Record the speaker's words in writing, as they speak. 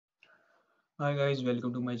Hi guys,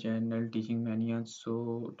 welcome to my channel Teaching Mania.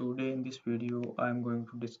 So today in this video I am going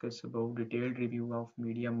to discuss about detailed review of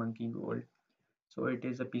Media Monkey Gold. So it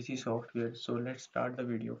is a PC software. So let's start the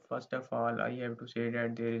video. First of all, I have to say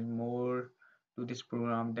that there is more to this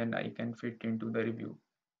program than I can fit into the review.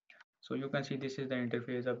 So you can see this is the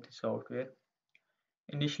interface of the software.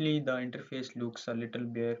 Initially the interface looks a little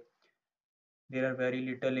bare. There are very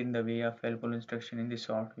little in the way of helpful instruction in the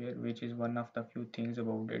software, which is one of the few things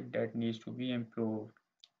about it that needs to be improved.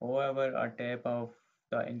 However, a tap of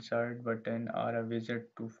the insert button or a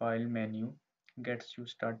visit to file menu gets you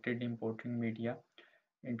started importing media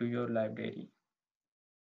into your library.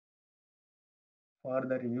 For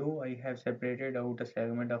the review, I have separated out a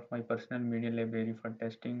segment of my personal media library for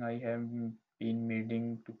testing. I have been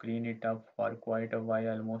needing to clean it up for quite a while,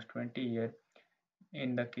 almost 20 years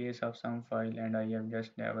in the case of some file, and I have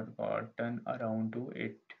just never gotten around to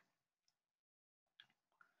it.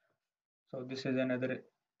 So this is another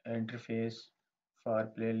interface for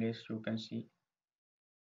playlist. You can see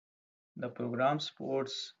the program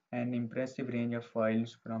supports an impressive range of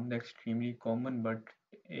files from the extremely common but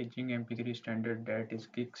aging MP3 standard that is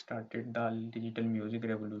kick-started the digital music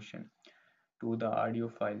revolution to the audio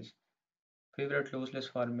files. Favorite lossless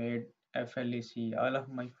format FLAC. All of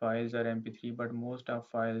my files are MP3, but most of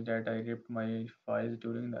files that I ripped my files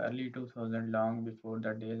during the early 2000s, long before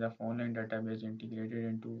the days of online database integrated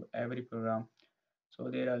into every program. So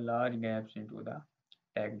there are large gaps into the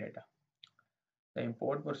tag data. The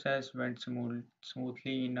import process went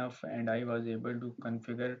smoothly enough, and I was able to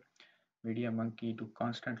configure MediaMonkey to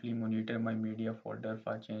constantly monitor my media folder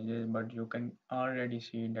for changes. But you can already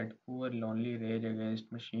see that poor lonely Rage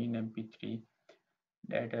Against Machine MP3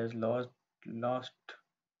 that has lost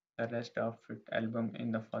the rest of its album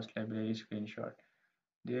in the first library screenshot.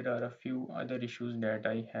 There are a few other issues that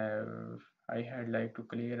I had like to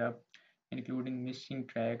clear up, including missing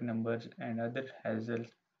track numbers and other hassles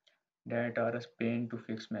that are a pain to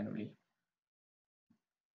fix manually.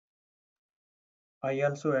 I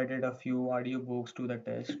also added a few audiobooks to the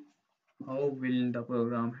test. How will the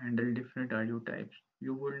program handle different audio types?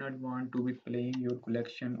 You would not want to be playing your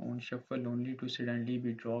collection on shuffle only to suddenly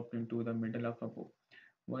be dropped into the middle of a book.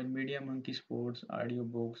 While MediaMonkey supports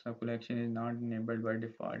audiobooks, the collection is not enabled by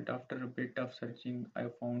default. After a bit of searching, I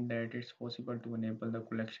found that it's possible to enable the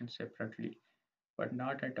collection separately, but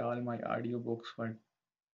not at all my audiobooks were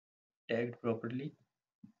tagged properly.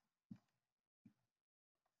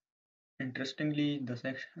 Interestingly,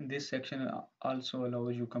 this section also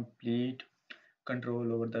allows you complete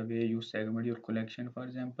control over the way you segment your collection. For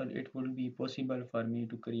example, it would be possible for me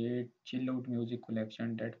to create chill out music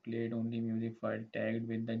collection that played only music file tagged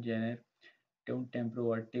with the genre, tone, tempo,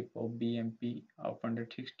 or tip of BMP of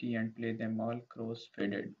 160 and play them all cross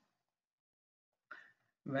faded.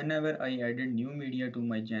 Whenever I added new media to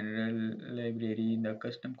my general library, the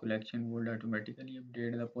custom collection would automatically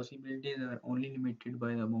update. The possibilities are only limited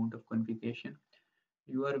by the amount of configuration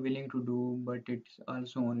you are willing to do, but it's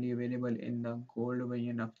also only available in the gold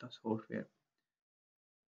version of the software.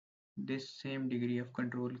 This same degree of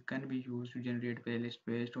control can be used to generate playlists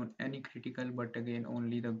based on any critical, but again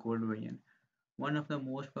only the gold version. One of the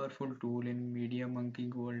most powerful tools in MediaMonkey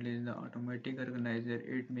Gold is the automatic organizer.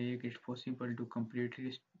 It makes it possible to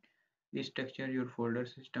completely restructure your folder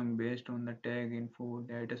system based on the tag info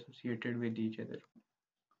that associated with each other.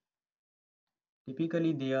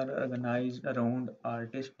 Typically, they are organized around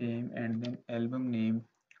artist name and then album name,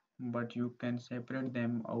 but you can separate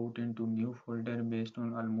them out into new folder based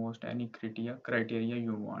on almost any criteria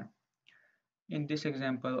you want. In this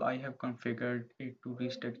example, I have configured it to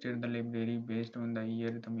restructure the library based on the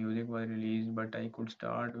year the music was released, but I could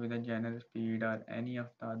start with a genre, speed, or any of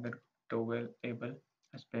the other toggleable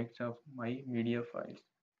aspects of my media files.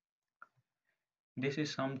 This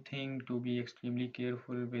is something to be extremely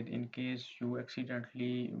careful with in case you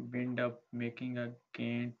accidentally wind up making a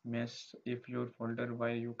giant mess if your folder,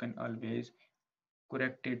 while you can always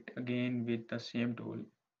correct it again with the same tool.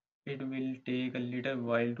 It will take a little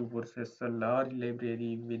while to process a large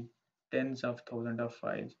library with tens of thousands of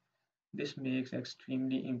files. This makes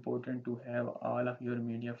extremely important to have all of your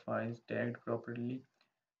media files tagged properly.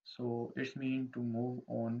 So it's mean to move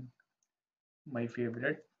on my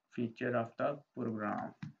favorite feature of the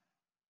program.